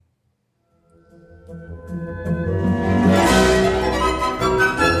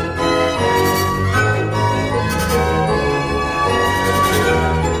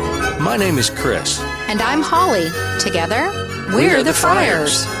name is Chris. And I'm Holly. Together, we're the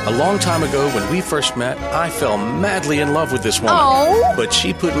Friars. A long time ago, when we first met, I fell madly in love with this woman. Oh. But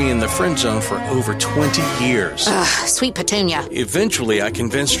she put me in the friend zone for over 20 years. Sweet Petunia. Eventually, I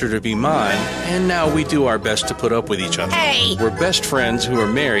convinced her to be mine, and now we do our best to put up with each other. Hey! We're best friends who are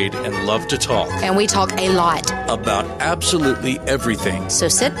married and love to talk. And we talk a lot. About absolutely everything. So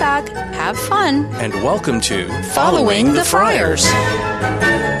sit back, have fun. And welcome to Following the Friars.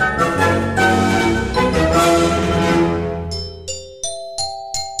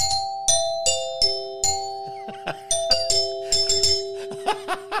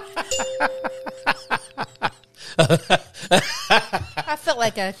 I felt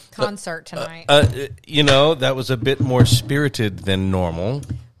like a concert tonight. That was a bit more spirited than normal.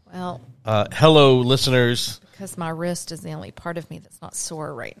 Well, hello, listeners. Because my wrist is the only part of me that's not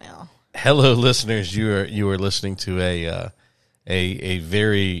sore right now. Hello, listeners. You are listening to a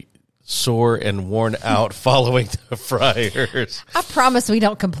very sore and worn out Following the Friars. I promise we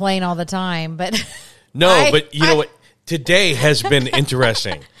don't complain all the time, but but you know what? Today has been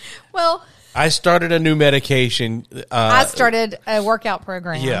interesting. Well, I started a new medication. I started a workout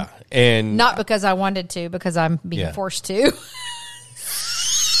program. Yeah, and not because I wanted to, because I'm being forced to.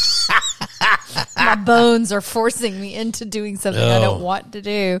 My bones are forcing me into doing something I don't want to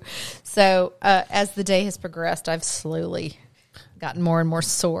do. So as the day has progressed, I've slowly gotten more and more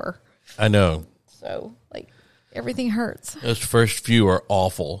sore. I know. So everything hurts. Those first few are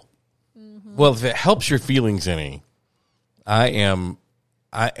awful. Mm-hmm. Well, if it helps your feelings any, I am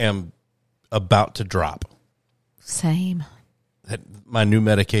about to drop. Same. My new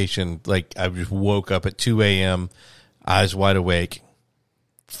medication, I just woke up at 2 a.m., eyes wide awake,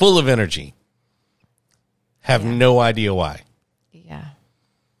 full of energy. Have no idea why. Yeah.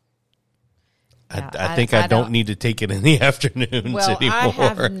 I think I don't need to take it in the afternoons anymore. I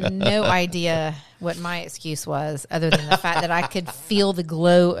have no idea what my excuse was, other than the fact that I could feel the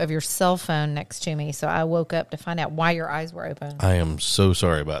glow of your cell phone next to me. So I woke up to find out why your eyes were open. I am so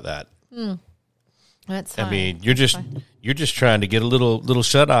sorry about that. That's fine. I mean, you're just trying to get a little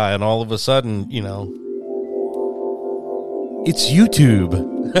shut eye, and all of a sudden, it's YouTube.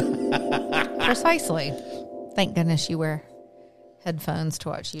 Precisely. Thank goodness you wear headphones to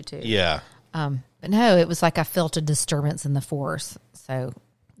watch YouTube. Yeah. But no, it was like I felt a disturbance in the force. So,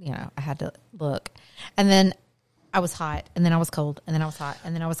 I had to look. And then I was hot, and then I was cold, and then I was hot,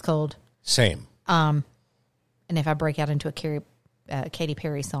 and then I was cold. Same. And if I break out into a Katy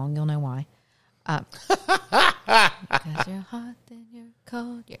Perry song, you'll know why. Because you're hot, then you're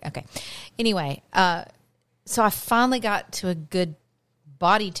cold. Okay. Anyway, so I finally got to a good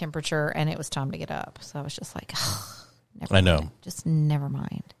body temperature, and it was time to get up. So I was just like, never I know. mind. Just never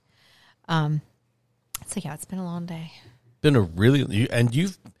mind. So yeah, it's been a long day. Been a really, and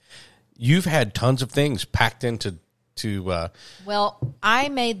you've had tons of things packed into. Well, I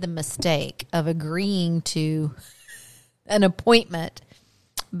made the mistake of agreeing to an appointment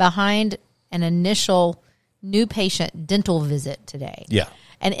behind an initial new patient dental visit today. Yeah.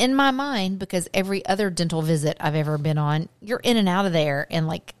 And in my mind, because every other dental visit I've ever been on, you're in and out of there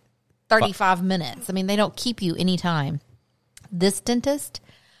in 35 minutes. I mean, they don't keep you any time. This dentist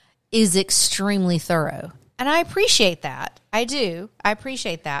is extremely thorough. And I appreciate that. I do. I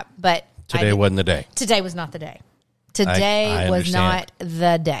appreciate that. But today wasn't the day. Today was not the day. Today was not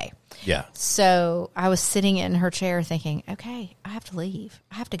the day. Yeah. So I was sitting in her chair thinking, okay, I have to leave.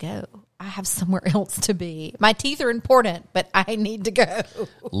 I have to go. I have somewhere else to be. My teeth are important, but I need to go.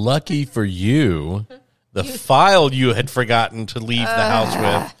 Lucky for you, the file you had forgotten to leave the house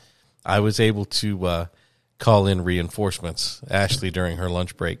with, I was able to call in reinforcements. Ashley, during her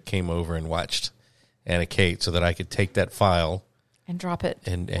lunch break, came over and watched Anna Kate so that I could take that file. And drop it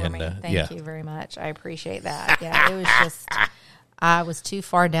for me. Thank yeah. you very much. I appreciate that. Yeah, it was just, I was too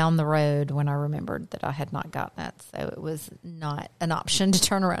far down the road when I remembered that I had not gotten it. So it was not an option to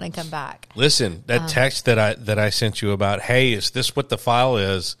turn around and come back. Listen, that text that I sent you about, hey, is this what the file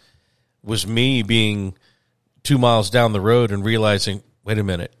is, was me being 2 miles down the road and realizing, wait a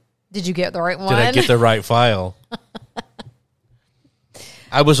minute. Did you get the right one? Did I get the right file?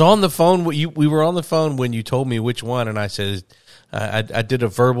 I was on the phone. We were on the phone when you told me which one, and I said, I did a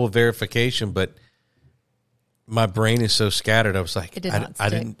verbal verification, but my brain is so scattered. I was like, I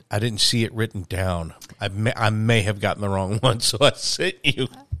didn't see it written down. I may have gotten the wrong one, so I sent you.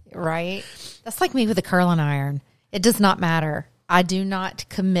 Right. That's like me with a curling iron. It does not matter. I do not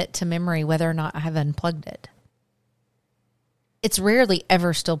commit to memory whether or not I have unplugged it. It's rarely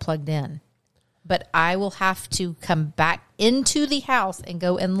ever still plugged in, but I will have to come back into the house and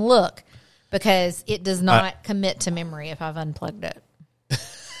go and look because it does not commit to memory if I've unplugged it.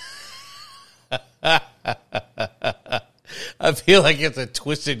 I feel like it's a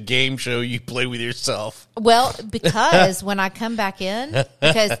twisted game show you play with yourself. Well, because when I come back in,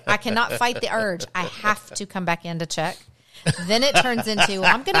 because I cannot fight the urge, I have to come back in to check. Then it turns into,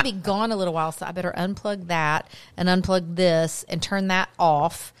 well, I'm going to be gone a little while, so I better unplug that and unplug this and turn that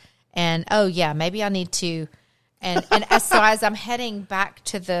off. And, oh, yeah, maybe I need to. And so as I'm heading back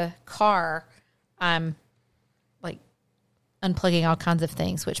to the car, I'm like unplugging all kinds of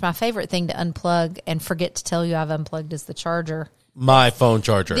things, which my favorite thing to unplug and forget to tell you I've unplugged is the charger. My phone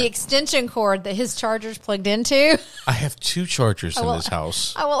charger. The extension cord that his charger's plugged into. I have 2 chargers in this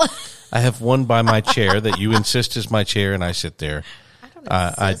house. I have one by my chair that you insist is my chair, and I sit there.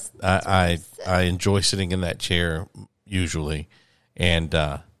 I enjoy sitting in that chair usually, and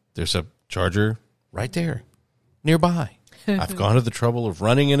there's a charger right there nearby. I've gone to the trouble of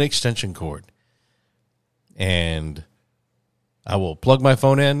running an extension cord, and I will plug my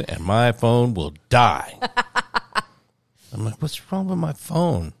phone in, and my phone will die. I'm like, what's wrong with my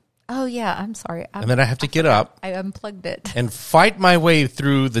phone? Oh, yeah, I'm sorry. And then I have to get up. I unplugged it. And fight my way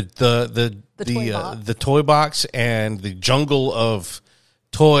through the toy box and the jungle of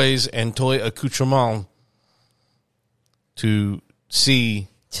toys and toy accoutrements to see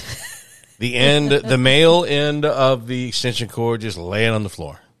the male end of the extension cord just laying on the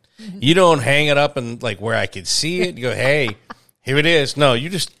floor. You don't hang it up and like where I could see it. You go, hey, here it is. No, you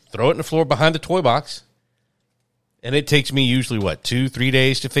just throw it in the floor behind the toy box. And it takes me usually, 2-3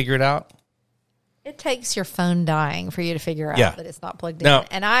 days to figure it out? It takes your phone dying for you to figure out that it's not plugged in. Now,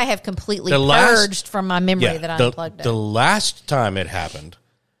 and I have completely purged from my memory that I unplugged it. The last time it happened,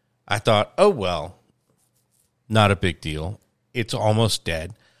 I thought, oh, well, not a big deal. It's almost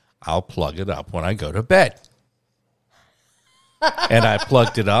dead. I'll plug it up when I go to bed. And I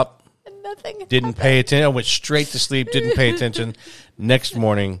plugged it up. Nothing didn't pay attention. I went straight to sleep, didn't pay attention. Next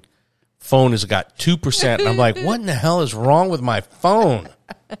morning, phone has got 2%. And I'm like, what in the hell is wrong with my phone?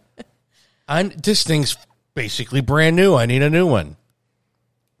 This thing's basically brand new. I need a new one.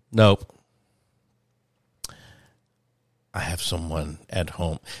 Nope. I have someone at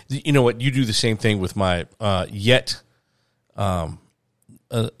home. You know what? You do the same thing with my yet to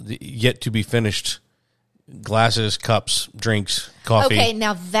be finished glasses, cups, drinks, coffee. Okay,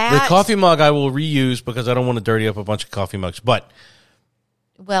 now the coffee mug I will reuse because I don't want to dirty up a bunch of coffee mugs. But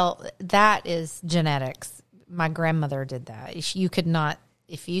that is genetics. My grandmother did that. You could not,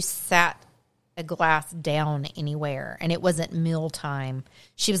 if you sat a glass down anywhere and it wasn't meal time,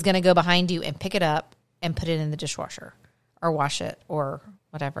 she was going to go behind you and pick it up and put it in the dishwasher or wash it or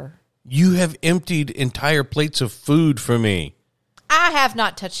whatever. You have emptied entire plates of food for me. I have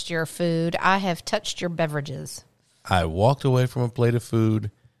not touched your food. I have touched your beverages. I walked away from a plate of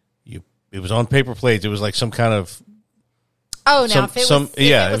food. It was on paper plates. It was like some kind of... Oh, now if it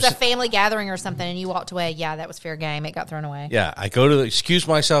was a family gathering or something and you walked away, that was fair game. It got thrown away. Yeah, I excuse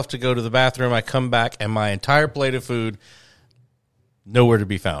myself to go to the bathroom. I come back and my entire plate of food, nowhere to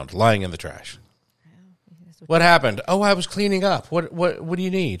be found, lying in the trash. What happened? Oh, I was cleaning up. What do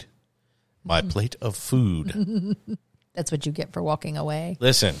you need? My plate of food. That's what you get for walking away.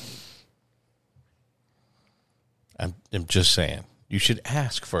 Listen, I'm just saying, you should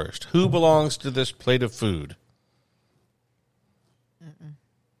ask first. Who belongs to this plate of food? Mm-mm.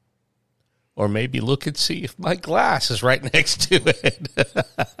 Or maybe look and see if my glass is right next to it.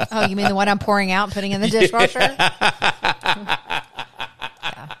 Oh, you mean the one I'm pouring out and putting in the dishwasher? Yeah.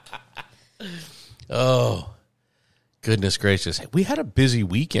 Oh, goodness gracious. We had a busy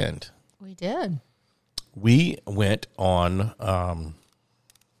weekend. We did. We went on. Had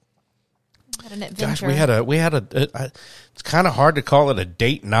an adventure. Gosh, we had a. It's kind of hard to call it a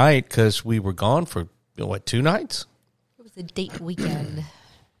date night because we were gone for 2 nights. It was a date weekend.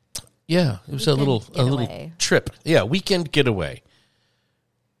 Yeah, it was a little trip. Yeah, weekend getaway,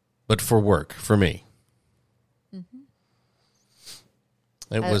 but for work for me. Mm-hmm.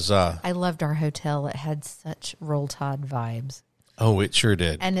 It was. I loved our hotel. It had such Roll Tide vibes. Oh, it sure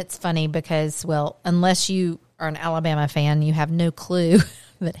did. And it's funny because, unless you are an Alabama fan, you have no clue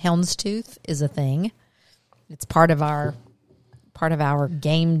that houndstooth is a thing. It's part of our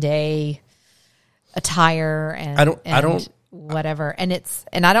game day attire and I don't whatever. And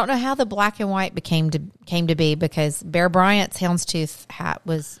I don't know how the black and white came to be because Bear Bryant's houndstooth hat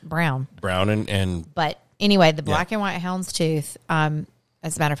was brown. But anyway, the black and white houndstooth.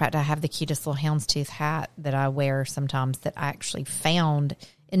 As a matter of fact, I have the cutest little houndstooth hat that I wear sometimes that I actually found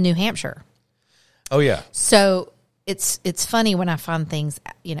in New Hampshire. Oh, yeah. So it's funny when I find things,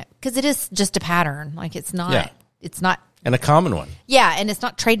 because it is just a pattern. Like it's not. And a common one. Yeah, and it's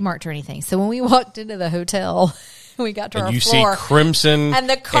not trademarked or anything. So when we walked into the hotel, we got to and our you floor. see crimson. And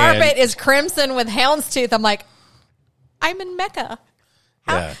the carpet is crimson with houndstooth. I'm like, I'm in Mecca.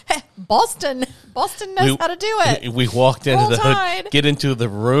 Boston knows how to do it. We walked into get into the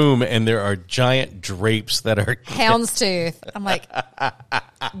room, and there are giant drapes that are houndstooth. I'm like,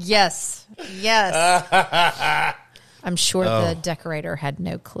 yes. I'm sure the decorator had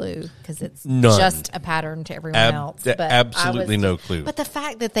no clue because it's just a pattern to everyone else. But absolutely no clue. But the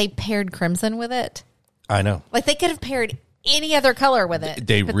fact that they paired crimson with it, I know. Like they could have paired any other color with it.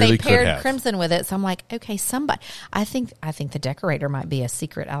 They really could have. They paired crimson with it. So I'm like, okay, somebody. I think the decorator might be a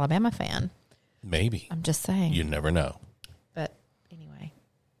secret Alabama fan. Maybe. I'm just saying. You never know. But anyway.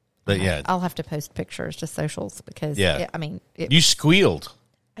 But yeah. I'll have to post pictures to socials because, you squealed.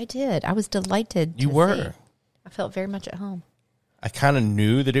 I did. I was delighted. You were. See. I felt very much at home. I kind of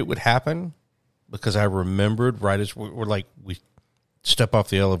knew that it would happen because I remembered right as we step off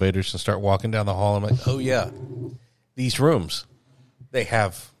the elevators and start walking down the hall. I'm like, oh yeah. These rooms, they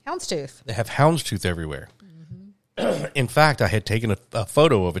have houndstooth. They have houndstooth everywhere. Mm-hmm. In fact, I had taken a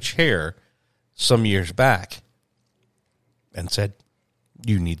photo of a chair some years back and said,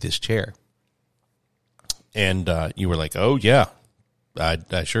 "You need this chair." And you were like, "Oh yeah,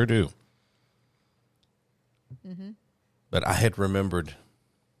 I sure do." Mm-hmm. But I had remembered.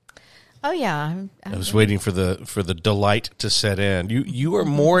 Oh yeah, I was waiting for the delight to set in. You are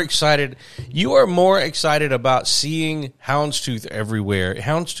more excited. You are more excited about seeing houndstooth everywhere,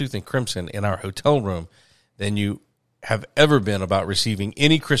 houndstooth and crimson in our hotel room, than you have ever been about receiving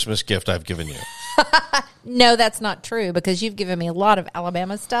any Christmas gift I've given you. No, that's not true because you've given me a lot of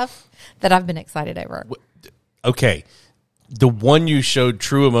Alabama stuff that I've been excited over. Okay, the one you showed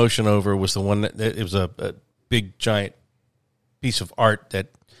true emotion over was the one that it was a big giant piece of art that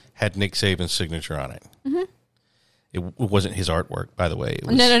had Nick Saban's signature on it. Mm-hmm. It wasn't his artwork, by the way. It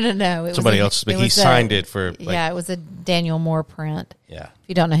was no. It somebody else's, but he signed it for. It was a Daniel Moore print. Yeah. If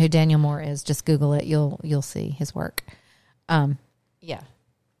you don't know who Daniel Moore is, just Google it. You'll see his work. Yeah.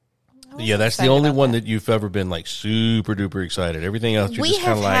 Yeah, that's the only one that you've ever been like super duper excited. Everything else, you're we just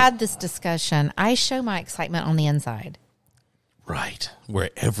kind of like. We have had this discussion. I show my excitement on the inside. Right, where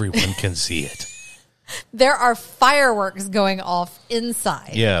everyone can see it. There are fireworks going off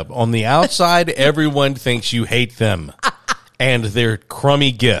inside. Yeah, on the outside, everyone thinks you hate them and their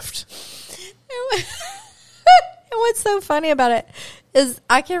crummy gift. And what's so funny about it is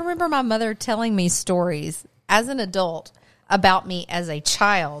I can remember my mother telling me stories as an adult about me as a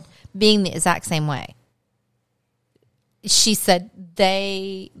child being the exact same way. She said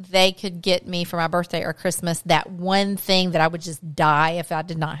they could get me for my birthday or Christmas that one thing that I would just die if I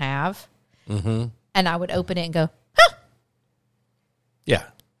did not have. Mm-hmm. And I would open it and go, huh. Yeah.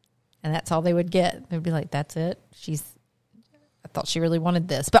 And that's all they would get. They'd be like, that's it. I thought she really wanted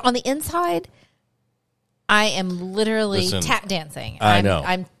this. But on the inside, I am literally tap dancing. I know.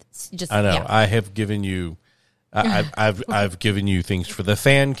 I'm just, I know. Yeah. I have given you, I've given you things for the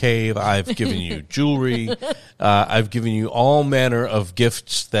fan cave. I've given you jewelry. I've given you all manner of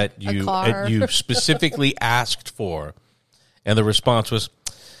gifts that you specifically asked for. And the response was,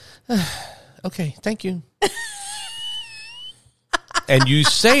 okay, thank you. And you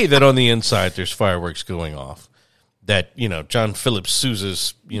say that on the inside there's fireworks going off. That, John Philip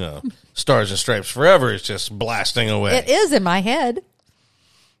Sousa's, Stars and Stripes Forever is just blasting away. It is in my head.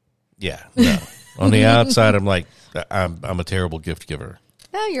 Yeah, no. On the outside, I'm like, I'm a terrible gift giver.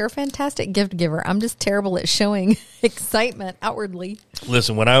 No, you're a fantastic gift giver. I'm just terrible at showing excitement outwardly.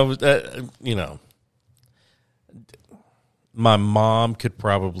 Listen, when I was, my mom could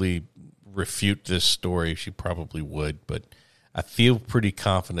probably refute this story. She probably would, but I feel pretty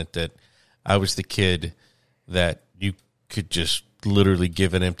confident that I was the kid that you could just literally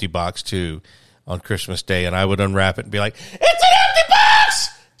give an empty box to on Christmas Day, and I would unwrap it and be like, "It's an empty box!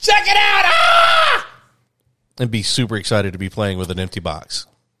 Check it out!" Ah! And be super excited to be playing with an empty box.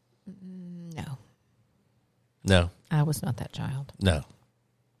 No. I was not that child. No.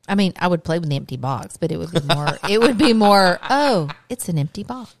 I mean, I would play with the empty box, but it would be more, oh, it's an empty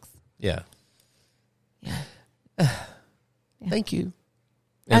box. Yeah. Yeah. Thank you.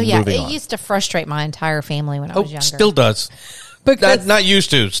 And it used to frustrate my entire family when I was younger. Still does. Because not used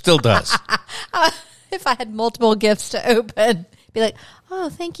to, still does. If I had multiple gifts to open, be like, oh,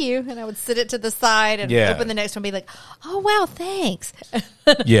 thank you. And I would sit it to the side and open the next one and be like, oh, wow, thanks.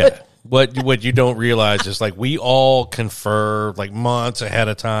 Yeah. What you don't realize is like we all confer like months ahead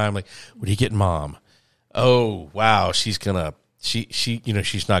of time. Like, what are you getting, Mom? Oh, wow, she's not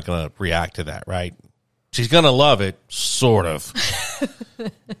gonna react to that, right? She's gonna love it, sort of.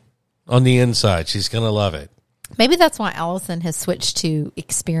 On the inside, she's gonna love it. Maybe that's why Allison has switched to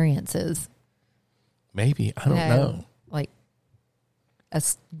experiences. Maybe. I don't know. Like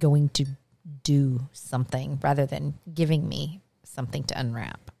us going to do something rather than giving me something to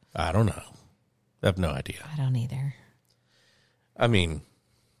unwrap. I don't know. I have no idea. I don't either. I mean,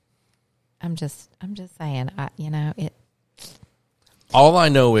 I'm just saying, it. all I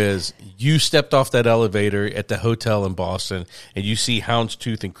know is you stepped off that elevator at the hotel in Boston and you see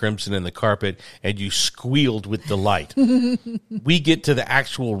houndstooth and crimson in the carpet and you squealed with delight. We get to the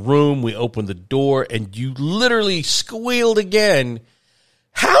actual room, we open the door, and you literally squealed again.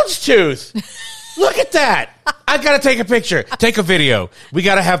 Houndstooth! Look at that! I gotta take a picture. Take a video. We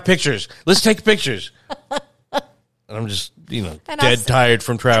gotta have pictures. Let's take pictures. And I'm just, dead tired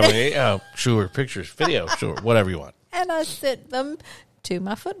from traveling. Oh, sure, pictures, video, sure, whatever you want. And I sent them to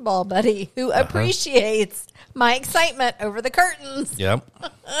my football buddy who appreciates my excitement over the curtains. Yep.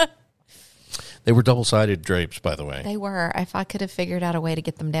 They were double-sided drapes, by the way. They were. If I could have figured out a way to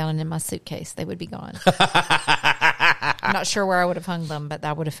get them down in my suitcase, they would be gone. I'm not sure where I would have hung them, but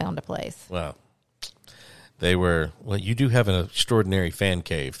I would have found a place. Well, they were. Well, you do have an extraordinary fan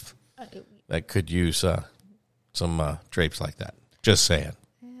cave that could use some drapes like that. Just saying.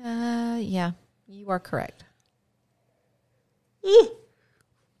 Yeah, you are correct.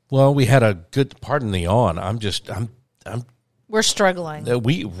 Well, we had a good. Pardon the yawn. I'm. We're struggling.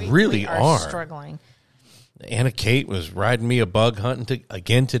 We really are struggling. Anna Kate was riding me a bug hunting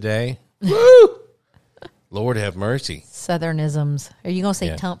again today. Woo! Lord have mercy. Southernisms. Are you going to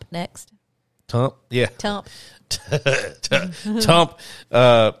say tump next? Tump? Yeah. Tump. Tump.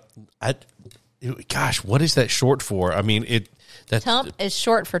 Gosh, what is that short for? I mean, Tump is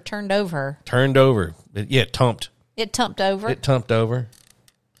short for turned over. Turned over. Yeah, tumped. It tumped over. It tumped over.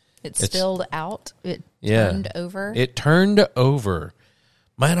 It spilled out. It turned over. It turned over.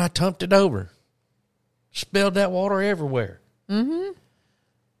 Man, I tumped it over. Spilled that water everywhere. Mm-hmm.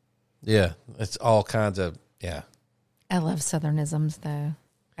 Yeah, it's all kinds of, yeah. I love Southernisms, though.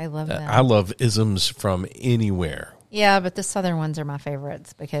 I love them. I love isms from anywhere. Yeah, but the Southern ones are my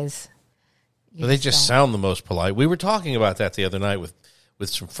favorites because they just sound the most polite. We were talking about that the other night with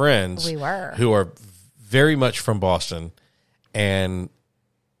some friends. We were. Who are very much from Boston, and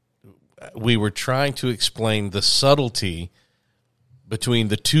we were trying to explain the subtlety between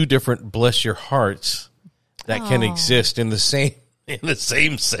the two different bless your hearts that can exist in the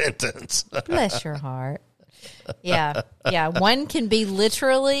same sentence. Bless your heart. Yeah. Yeah. One can be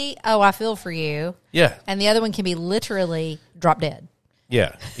literally, oh, I feel for you. Yeah. And the other one can be literally drop dead.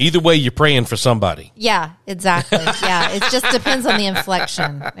 Yeah. Either way, you're praying for somebody. Yeah, exactly. Yeah. It just depends on the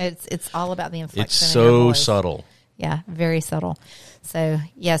inflection. It's all about the inflection. It's so subtle. Yeah. Very subtle. So,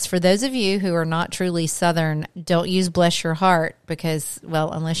 yes, for those of you who are not truly Southern, don't use bless your heart because,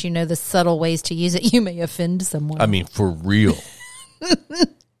 well, unless you know the subtle ways to use it, you may offend someone. I mean, for real.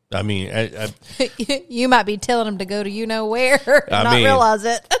 I mean, you might be telling them to go to where and not realize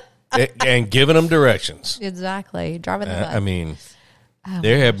it. And giving them directions. Exactly. Driving the bus. I mean,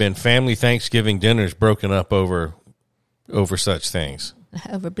 there have been family Thanksgiving dinners broken up over such things.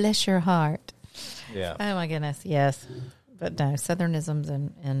 Over bless your heart. Yeah. Oh, my goodness. Yes. But no, Southernisms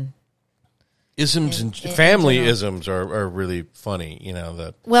and isms and family isms are really funny,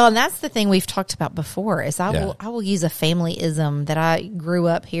 Well, and that's the thing we've talked about before is I will use a family ism that I grew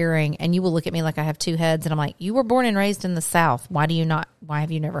up hearing, and you will look at me like I have two heads, and I'm like, you were born and raised in the South. Why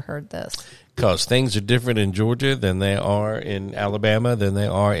have you never heard this? Because things are different in Georgia than they are in Alabama, than they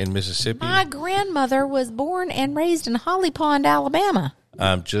are in Mississippi. My grandmother was born and raised in Holly Pond, Alabama.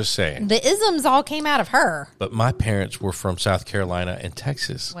 I'm just saying. The isms all came out of her. But my parents were from South Carolina and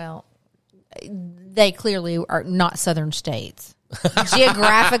Texas. Well, they clearly are not Southern states.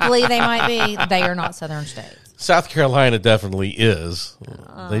 Geographically, they might be. They are not Southern states. South Carolina definitely is.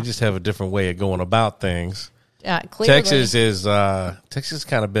 They just have a different way of going about things. Clearly. Texas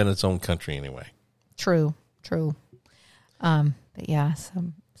kind of been its own country anyway. True. But yeah,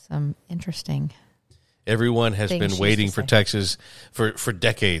 some interesting. Everyone has been waiting for Texas for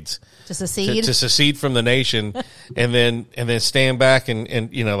decades to secede, to secede from the nation, and then stand back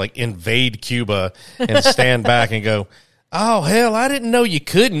and like invade Cuba and stand back and go, oh hell, I didn't know you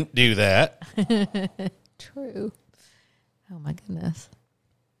couldn't do that. True. Oh my goodness.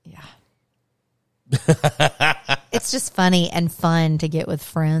 Yeah. It's just funny and fun to get with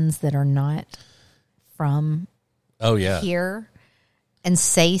friends that are not from here. And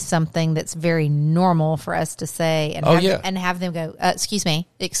say something that's very normal for us to say, and have them go, "Excuse me,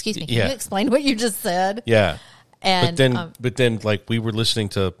 can you explain what you just said?" Yeah, and but then, like we were listening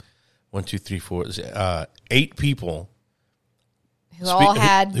to 1, 2, 3, 4, 8 people who all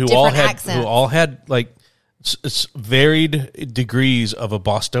had different accents, who all had like varied degrees of a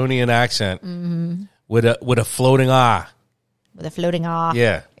Bostonian accent, with a floating ah. With a floating ah.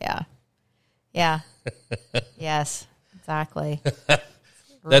 Yeah. Yeah. Yeah. Yes, exactly.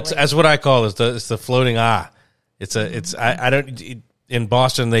 That's what I call it. It's the floating ah. I don't in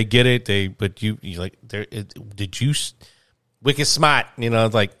Boston they get it. But you like did you wicked smart,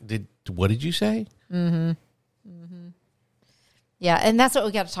 like what did you say? Mm-hmm. Mm-hmm. Yeah, and that's what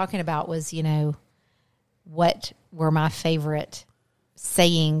we got to talking about was, what were my favorite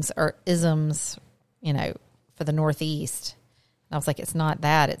sayings or isms, for the Northeast. And I was like, it's not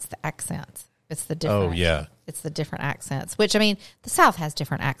that, it's the accents. It's the different. Oh, yeah. It's the different accents, which, the South has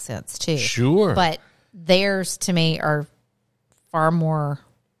different accents, too. Sure. But theirs, to me, are far more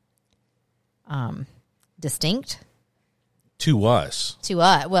distinct. To us. To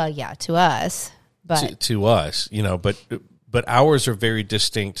us. Well, yeah, to us. But to us, but ours are very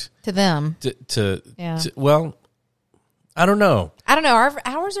distinct. To them. Well, I don't know.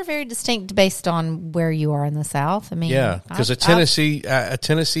 Ours are very distinct based on where you are in the South. Because a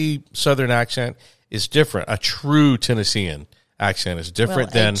Tennessee Southern accent is different. A true Tennessean accent is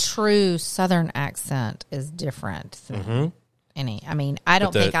different than a true Southern accent is different than any. I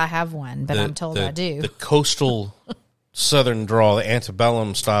don't think I have one, but I'm told I do. The coastal Southern drawl, the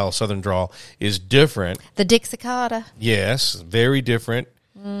antebellum style Southern drawl, is different. The Dixicata. Yes, very different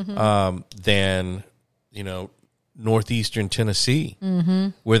than Northeastern Tennessee,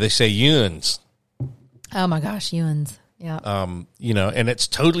 where they say yuns. Oh my gosh, yuns! Yeah. And it's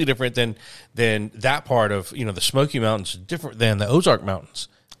totally different than that part of the Smoky Mountains, different than the Ozark Mountains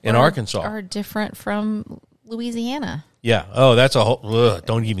in Arkansas, are different from Louisiana. Yeah. Oh, that's a whole.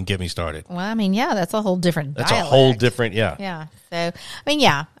 Don't even get me started. Well, that's a whole different. That's dialect. a whole different. Yeah. Yeah. So,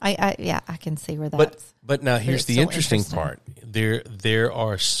 I can see where that's. But now here's the interesting part. There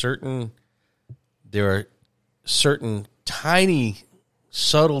are certain tiny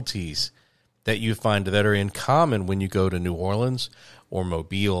subtleties that you find that are in common when you go to New Orleans or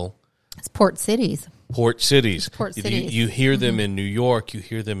Mobile. It's port cities. You hear them in New York. You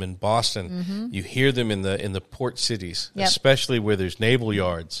hear them in Boston. You hear them in the port cities, especially where there's naval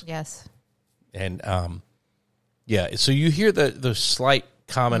yards. Yes. And so you hear those slight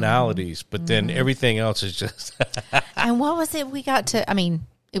commonalities, but then everything else is just. And what was it we got to?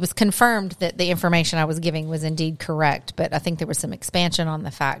 It was confirmed that the information I was giving was indeed correct, but I think there was some expansion on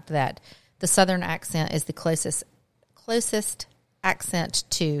the fact that the Southern accent is the closest accent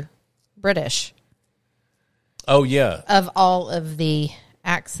to British. Oh, yeah. Of all of the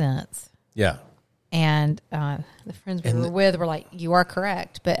accents. Yeah. And the friends we were with were like, you are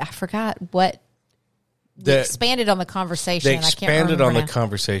correct, but I forgot what they expanded on the conversation. They expanded on the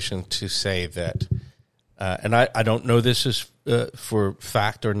conversation to say that, and I don't know this is for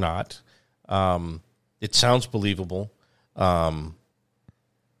fact or not. It sounds believable, but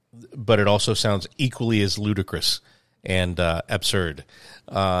it also sounds equally as ludicrous and absurd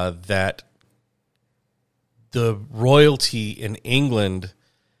that the royalty in England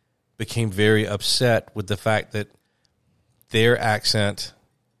became very upset with the fact that their accent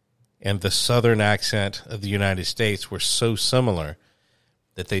and the Southern accent of the United States were so similar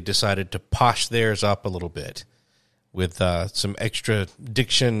that they decided to posh theirs up a little bit with some extra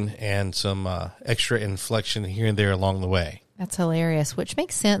diction and some extra inflection here and there along the way. That's hilarious, which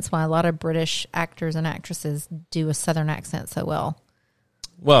makes sense why a lot of British actors and actresses do a Southern accent so well.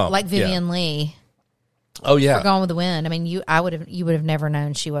 Well, like Vivian Leigh. Oh yeah, for Gone with the Wind. You would have never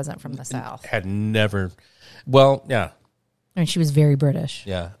known she wasn't from the South. Had never. Well, yeah. She was very British.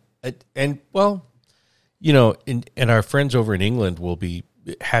 Yeah, and our friends over in England will be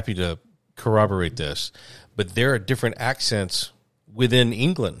happy to corroborate this, but there are different accents within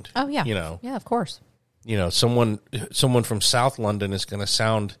England. Oh yeah, yeah, of course. Someone from South London is going to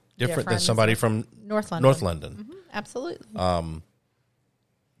sound different than somebody from North London. North London. Mm-hmm, absolutely.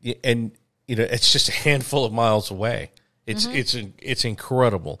 And it's just a handful of miles away. It's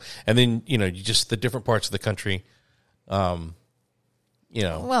incredible. And then just the different parts of the country. Well,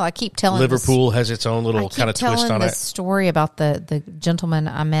 I keep telling Liverpool has its own little kind of twist on it. Story about the gentleman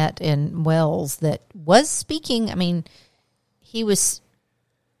I met in Wales that was speaking. He was.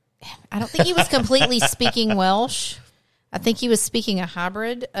 I don't think he was completely speaking Welsh. I think he was speaking a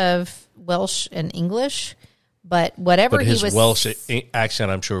hybrid of Welsh and English. But whatever he was, his Welsh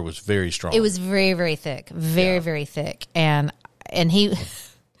accent, I'm sure, was very strong. It was very, very thick, very thick, and he.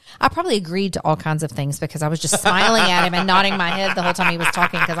 I probably agreed to all kinds of things because I was just smiling at him and nodding my head the whole time he was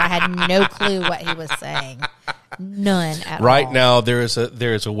talking because I had no clue what he was saying, none at all. Right now, there is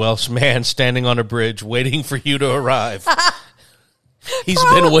a Welsh man standing on a bridge waiting for you to arrive. He's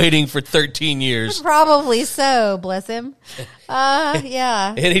been waiting for 13 years. Probably so. Bless him.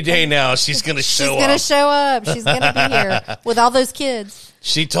 Yeah. Any day now, she's going to show up. She's going to show up. She's going to be here with all those kids.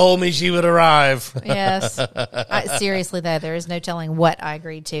 She told me she would arrive. Yes. Seriously, though, there is no telling what I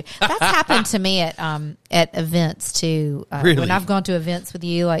agreed to. That's happened to me at events, too. Really? When I've gone to events with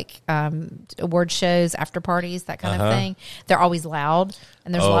you, like award shows, after parties, that kind of thing, they're always loud.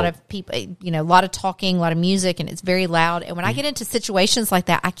 And there's a lot of people, a lot of talking, a lot of music, and it's very loud. And when I get into situations like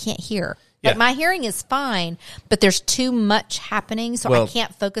that, I can't hear. Like my hearing is fine, but there's too much happening, so I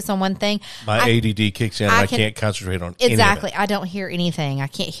can't focus on one thing. My ADD kicks in, and I can't concentrate on anything. Exactly. I don't hear anything. I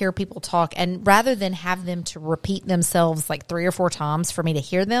can't hear people talk. And rather than have them to repeat themselves like 3 or 4 times for me to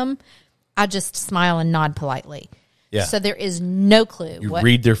hear them, I just smile and nod politely. Yeah. So there is no clue. You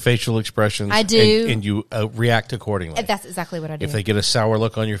read their facial expressions. I do. And you react accordingly. That's exactly what I do. If they get a sour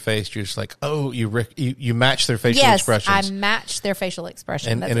look on your face, you're just like, oh, you match their facial expressions. Yes, I match their facial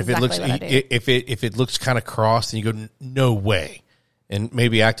expression. And if it looks, if it looks kind of crossed, and you go, no way, and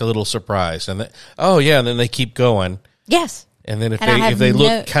maybe act a little surprised, and and then they keep going. Yes. And then if they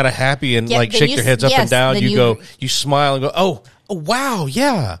look kind of happy and like shake their heads up and down, you smile and go, oh wow,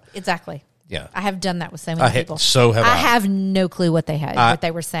 yeah, exactly. Yeah, I have done that with so many people. So have I. I have no clue what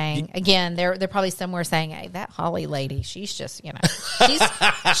they were saying. Again, they're probably somewhere saying, "Hey, that Holly lady, she's just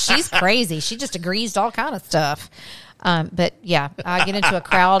she's crazy. She just agrees to all kind of stuff." But yeah, I get into a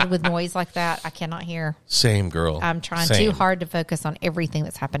crowd with noise like that, I cannot hear. Same, girl. I'm trying too hard to focus on everything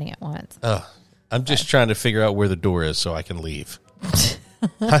that's happening at once. I'm just trying to figure out where the door is so I can leave.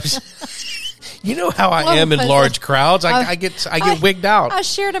 You know how I am in large crowds. I get wigged out. I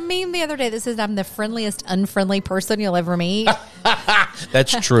shared a meme the other day that says I'm the friendliest unfriendly person you'll ever meet.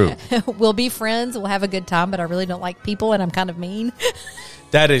 That's true. We'll be friends. We'll have a good time, but I really don't like people, and I'm kind of mean.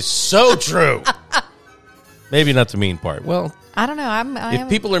 That is so true. Maybe not the mean part. Well, I don't know. If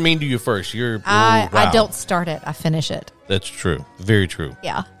people are mean to you first, I don't start it. I finish it. That's true. Very true.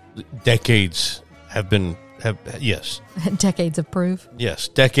 Yeah. Decades have yes. Decades of proof. Yes,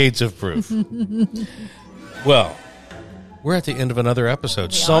 decades of proof. Well, we're at the end of another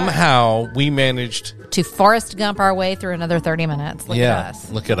episode. Somehow we managed to Forrest Gump our way through another 30 minutes. Look at us.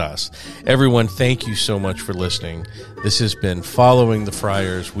 Look at us. Everyone, thank you so much for listening. This has been Following the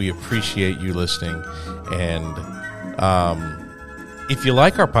Friars. We appreciate you listening. And if you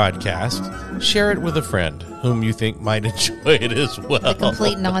like our podcast, share it with a friend whom you think might enjoy it as well. The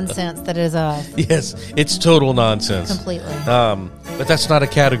complete nonsense that is us. Yes, it's total nonsense. Completely. But that's not a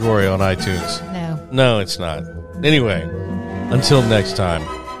category on iTunes. No, it's not. Anyway, until next time,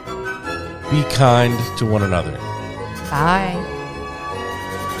 be kind to one another. Bye.